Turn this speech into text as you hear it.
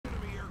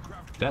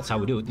That's how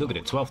we do it. Look at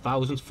it.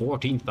 12,000,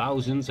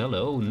 14,000.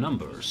 Hello,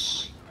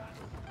 numbers.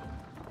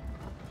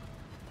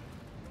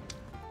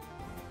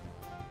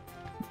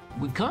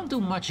 We can't do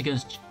much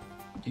against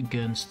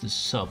the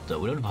sub though.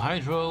 We don't have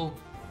hydro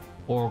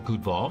or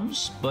good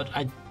bombs, but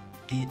I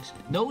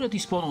know that he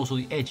spawn also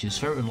the edges.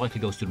 Very unlikely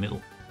goes to the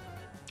middle.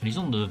 And he's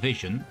on the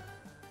division,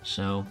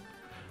 so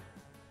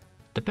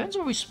depends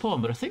where we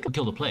spawn. But I think I'll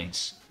kill the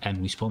planes,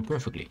 and we spawn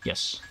perfectly.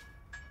 Yes,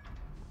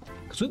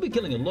 because we've been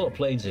killing a lot of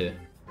planes here.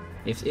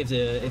 If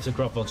the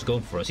Grub wants to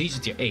go for us, he's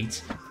at tier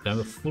 8. Then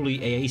we're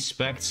fully AA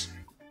spec'd.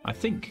 I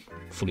think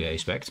fully AA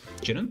spec'd.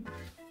 Jinan,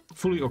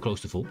 fully or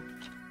close to full.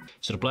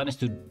 So the plan is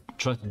to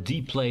try to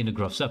deplane the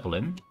Graf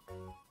Zeppelin.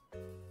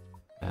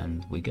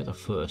 And we get our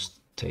first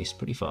taste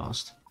pretty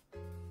fast.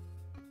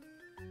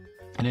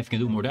 And if we can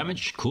do more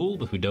damage, cool,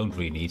 but we don't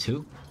really need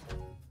to.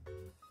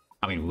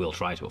 I mean, we will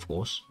try to, of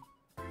course.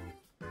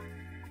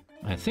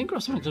 I think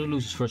Graf Zeppelin going to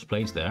lose his first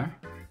planes there.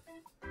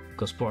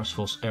 Because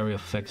Parsifal's area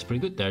of effect is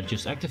pretty good. They're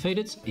just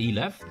activated. He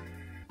left.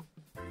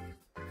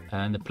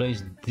 And the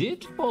planes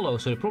did follow,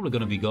 so they're probably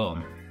going to be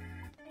gone.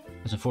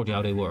 That's unfortunately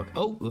how they work.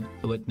 Oh,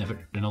 wait, never.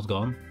 They're not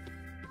gone.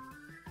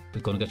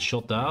 They're gonna get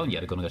shot down.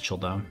 Yeah, they're gonna get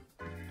shot down.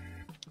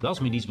 That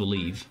also means these will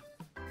leave.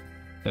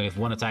 They have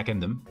one attack in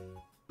them.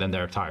 Then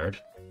they're tired.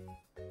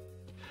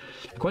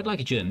 I quite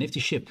like it, a nifty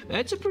ship.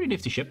 It's a pretty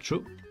nifty ship,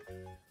 true.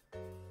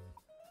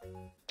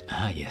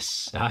 Ah,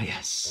 yes. Ah,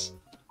 yes.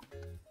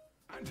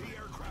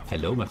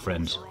 Hello, my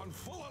friend.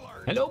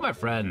 Hello, my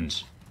friend.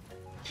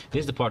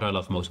 This is the part I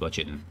love most about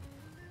Jinan.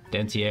 The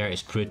anti-air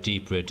is pretty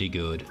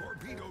good.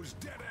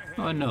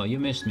 Oh no, you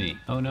missed me.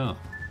 Oh no.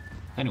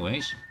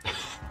 Anyways.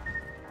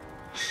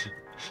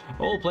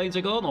 All planes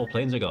are gone, all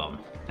planes are gone.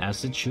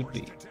 As it should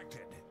be.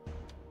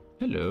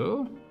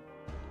 Hello.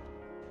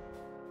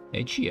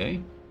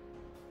 HEA.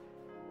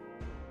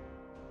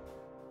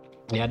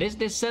 Yeah,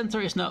 this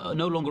center is no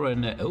longer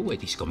in... oh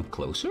wait, he's coming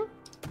closer?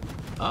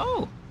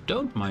 Oh,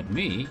 don't mind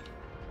me.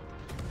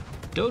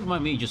 Don't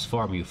mind me just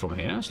farm you from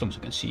here, as long as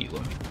I can see you. I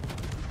mean.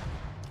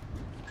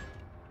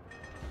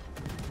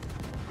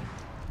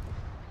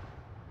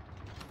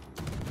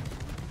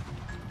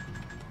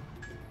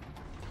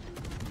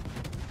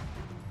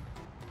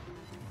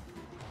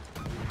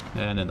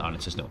 And then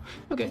Arnett says no.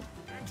 Okay.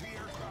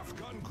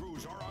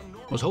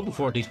 I was hoping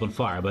for at least one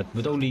fire, but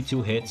with only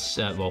 2 hits,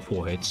 well,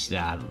 4 hits,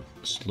 yeah,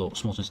 small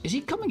sense. Is he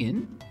coming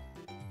in?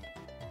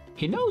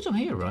 He knows I'm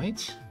here,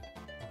 right?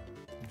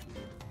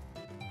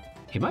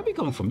 He might be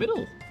coming from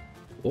middle.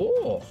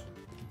 Oh!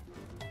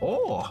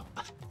 Oh!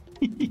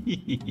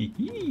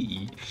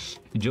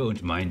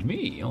 Don't mind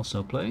me.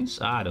 Also plays.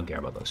 I don't care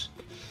about those.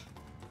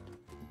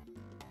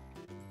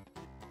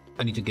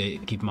 I need to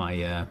keep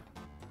my...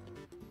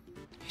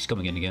 He's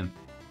coming in again.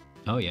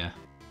 Oh yeah.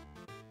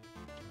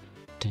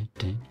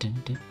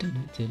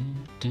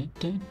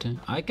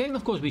 I can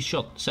of course be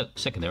shot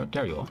second there.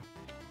 There you are.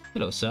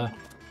 Hello, sir.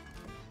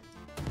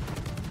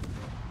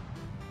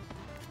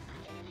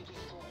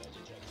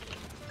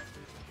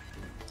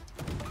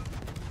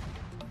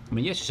 I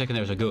mean, yes, your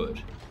secondaries are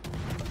good,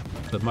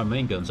 but my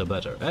main guns are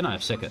better, and I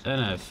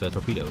have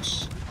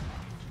torpedoes.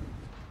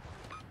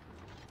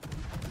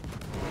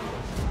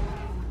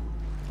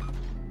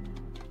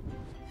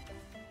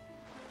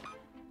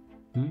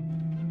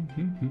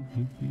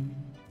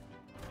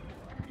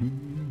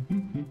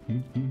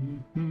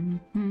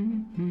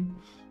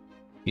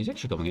 He's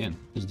actually coming in,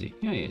 isn't he?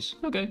 Yeah, he is.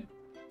 Okay.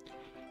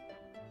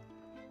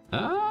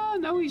 Ah,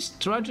 now he's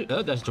trying to...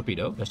 oh, that's a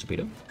torpedo. That's a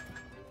torpedo.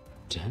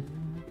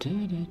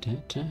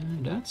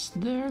 That's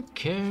their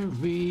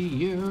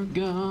carrier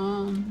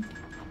gun.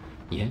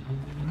 Yeah.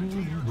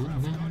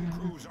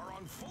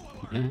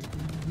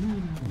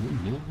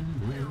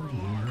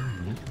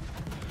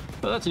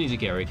 Well, that's an easy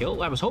carry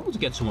kill. I was hoping to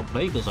get some more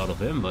play kills out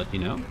of him, but you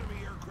know,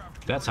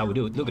 that's how we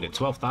do it. Look at it,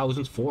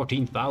 12,000,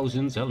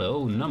 14,000.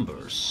 Hello,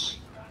 numbers.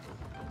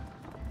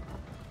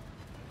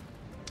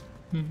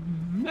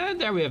 And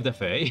there we have the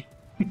Fae.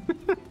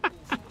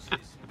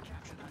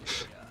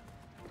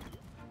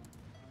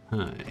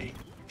 Hi.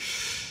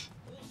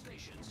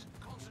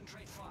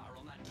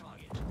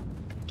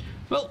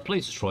 Well,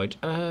 place destroyed.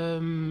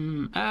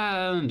 And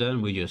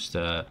then we just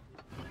do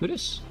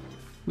this.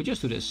 We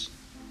just do this.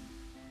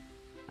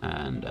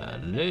 And a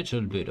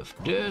little bit of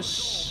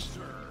this.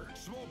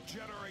 Smoke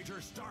generator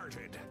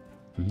started.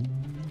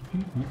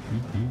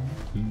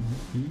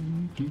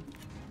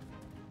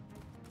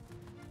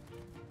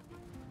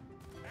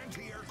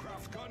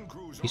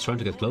 He's trying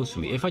to get close to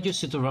me. If I just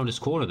sit around this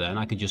corner, then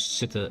I could just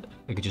sit.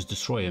 I could just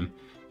destroy him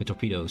with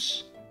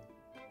torpedoes.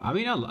 I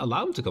mean, I'll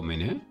allow him to come in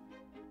here.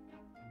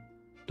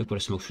 Look where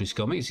the smoke screen's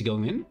coming. Is he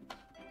going in?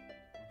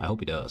 I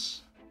hope he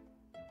does,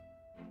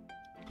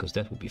 because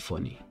that would be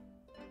funny.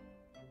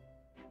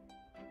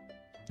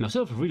 Now, I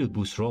still have a reload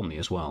booster on me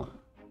as well.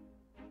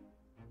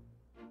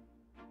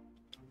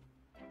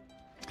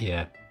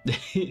 Yeah,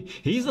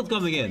 he's not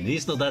coming in.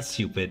 He's not that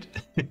stupid.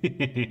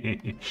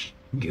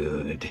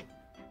 Good.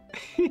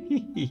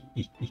 He's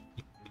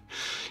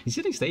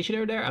sitting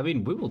stationary there. I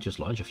mean, we will just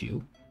launch a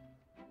few.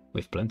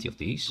 We have plenty of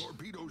these.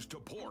 Torpedoes to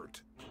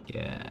port.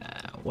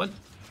 Yeah, 1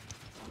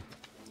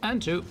 and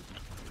 2.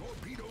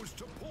 Torpedoes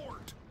to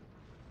port.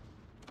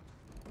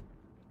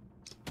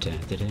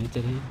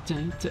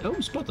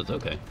 Oh, spotted.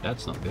 Okay,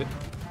 that's not good.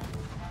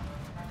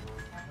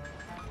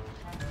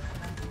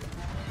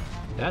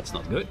 That's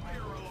not good.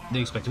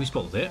 Didn't expect to be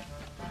spotted here.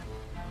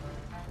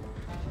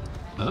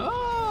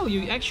 Oh,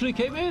 you actually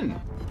came in.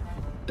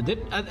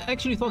 I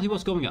actually thought he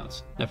was going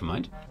out. Never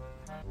mind.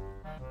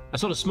 I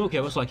saw the smoke here.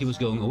 It was like he was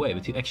going away,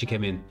 but he actually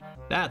came in.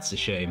 That's a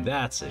shame.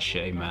 That's a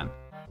shame, man.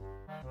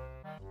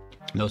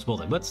 No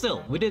spotting, but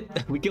still, we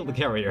killed the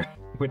carrier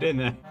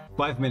within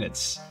 5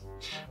 minutes.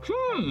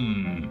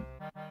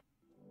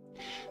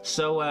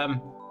 So,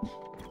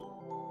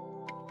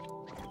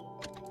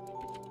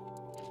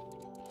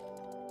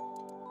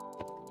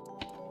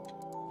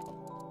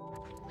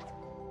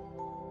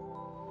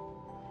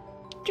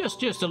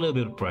 just a little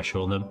bit of pressure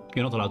on them.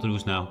 You're not allowed to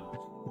lose now.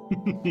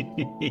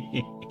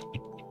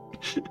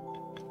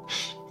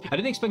 I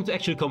didn't expect to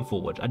actually come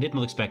forward. I did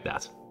not expect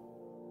that.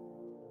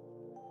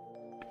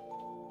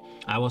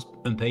 I was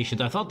impatient.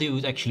 I thought they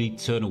would actually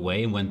turn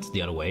away and went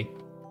the other way.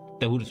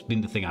 That would have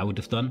been the thing I would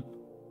have done.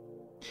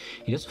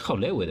 He doesn't have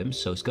Gauleil with him,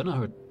 so it's gonna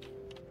hurt.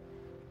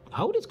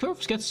 How did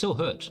Curvus get so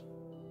hurt?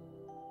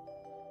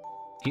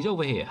 He's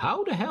over here.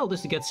 How the hell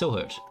does he get so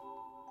hurt?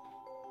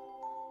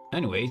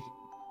 Anyway,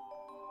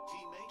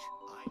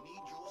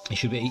 he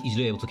should be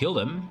easily able to kill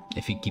them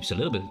if he keeps a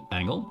little bit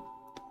angle.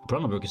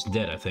 Brandenburg is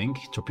dead, I think.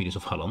 Torpedoes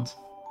of Holland.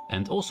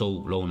 And also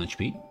low on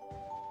HP.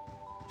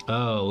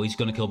 Oh, he's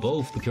gonna kill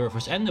both the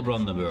Curvers and the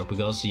Brandenburg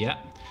because, yeah,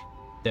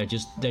 they're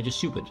just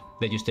stupid.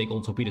 They just take all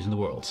the torpedoes in the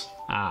world.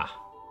 Ah.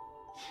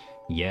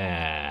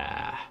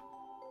 Yeah.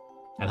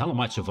 And Holland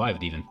might survive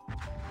it even.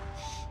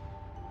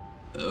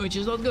 Which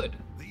is not good.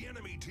 The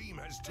enemy team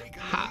has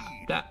taken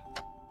the lead.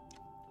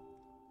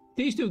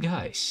 These two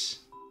guys.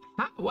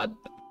 What?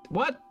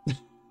 What?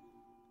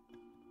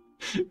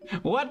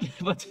 What?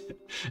 But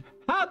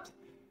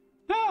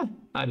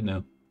I don't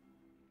know.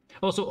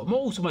 Also,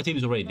 most of my team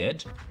is already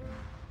dead.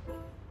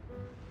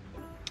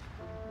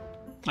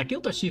 I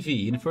killed their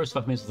CV in the first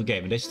 5 minutes of the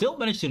game, and they still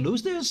managed to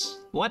lose this?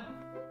 What?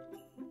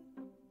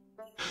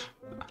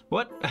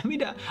 What? I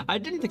mean, I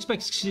didn't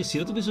expect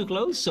Seal to be so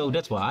close, so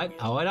that's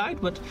how I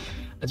died. But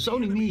it's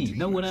only me,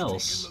 no one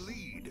else.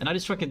 And I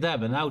distracted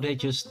them, and now they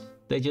just,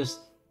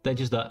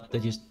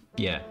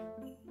 yeah.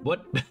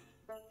 What?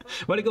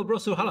 Why did they go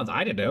bros to Holland?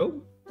 I don't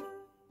know.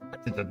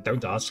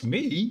 Don't ask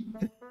me.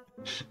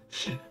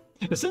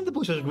 The center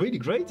push was really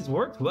great. It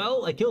worked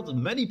well. I killed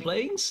many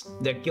planes.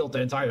 They killed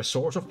the entire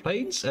source of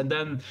planes, and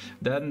then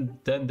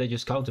they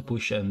just counter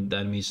push, and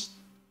that means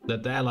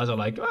that the allies are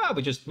like,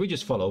 we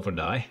just fall over and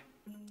die.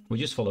 We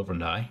just fall over and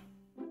die.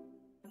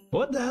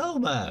 What the hell,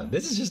 man?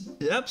 This is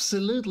just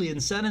absolutely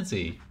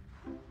insanity.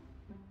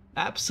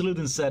 Absolute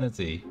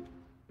insanity.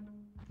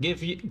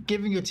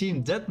 Giving your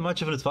team that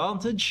much of an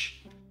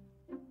advantage,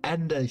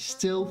 and they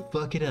still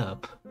fuck it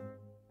up.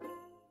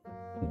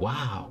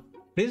 Wow.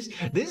 This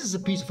is a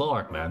piece of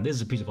art, man. This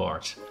is a piece of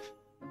art.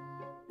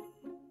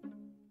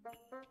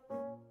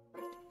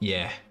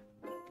 Yeah.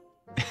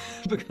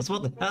 Because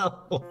what the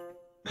hell?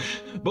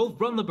 Both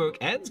Brandenburg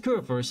and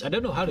Curvers, I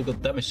don't know how they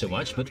got damaged so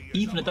much, but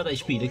even at that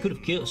HP, they could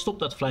have stopped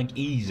that flank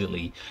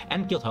easily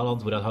and killed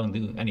Holland without having to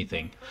do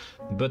anything.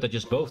 But they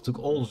just both took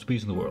all the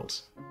speeds in the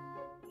world.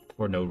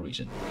 For no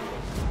reason.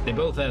 They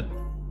both had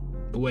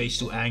ways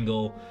to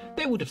angle.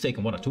 They would have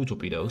taken 1 or 2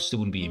 torpedoes, they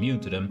wouldn't be immune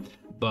to them,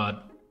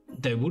 but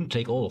they wouldn't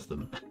take all of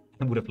them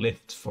and would have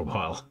lived for a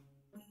while.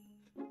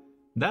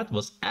 That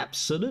was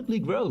absolutely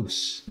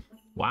gross.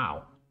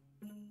 Wow.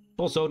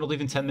 Also, not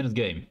even 10-minute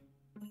game.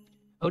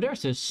 Oh,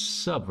 there's a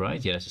sub,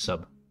 right? Yeah, there's a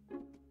sub.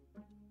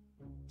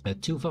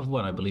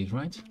 251, I believe,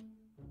 right?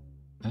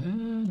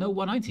 No,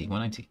 190.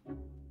 190.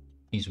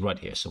 He's right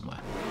here somewhere.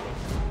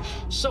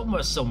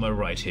 Somewhere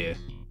right here.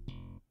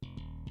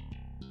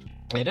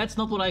 Hey, that's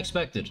not what I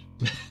expected.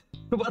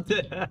 What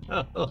the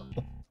hell?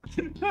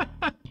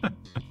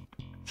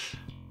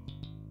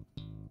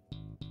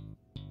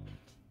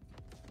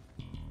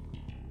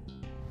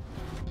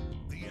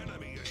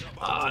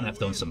 And I've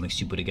done something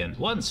stupid again.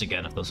 Once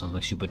again, I've done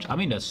something stupid. I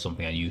mean, that's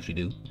something I usually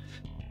do,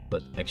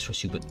 but extra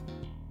stupid.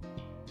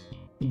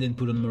 Didn't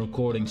put on the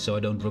recording, so I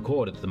don't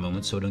record it at the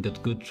moment, so I don't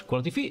get good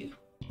quality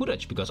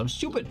footage because I'm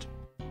stupid.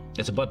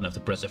 It's a button I have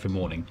to press every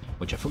morning,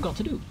 which I forgot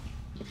to do.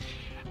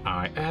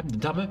 I am the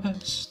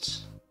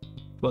dumbest.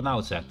 Well, now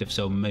it's active,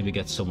 so maybe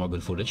get some more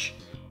good footage.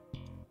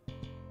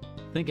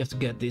 I think I have to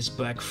get this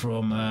back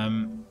from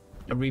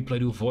a replay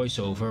to a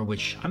voiceover,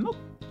 which I'm not.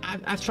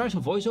 I've tried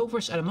some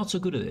voiceovers and I'm not so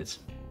good at it.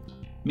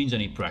 Means I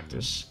need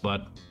practice,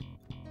 but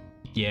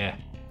yeah.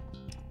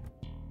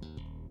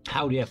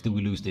 How the F do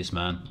we lose this,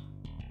 man?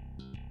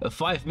 A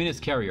 5-minute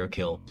carrier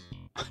kill.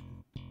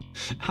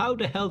 How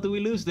the hell do we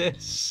lose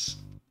this?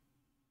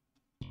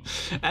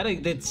 I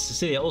think that's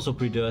city also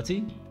pretty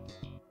dirty.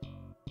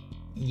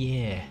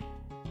 Yeah.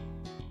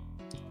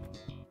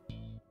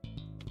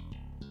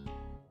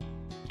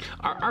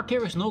 Our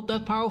carrier's not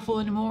that powerful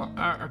anymore.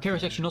 Our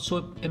carrier's actually not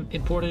so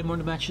important anymore in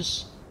the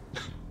matches.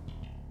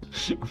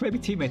 Or maybe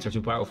teammates are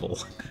too powerful.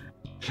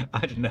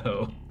 I don't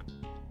know.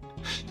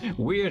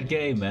 Weird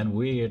game, man.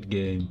 Weird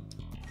game.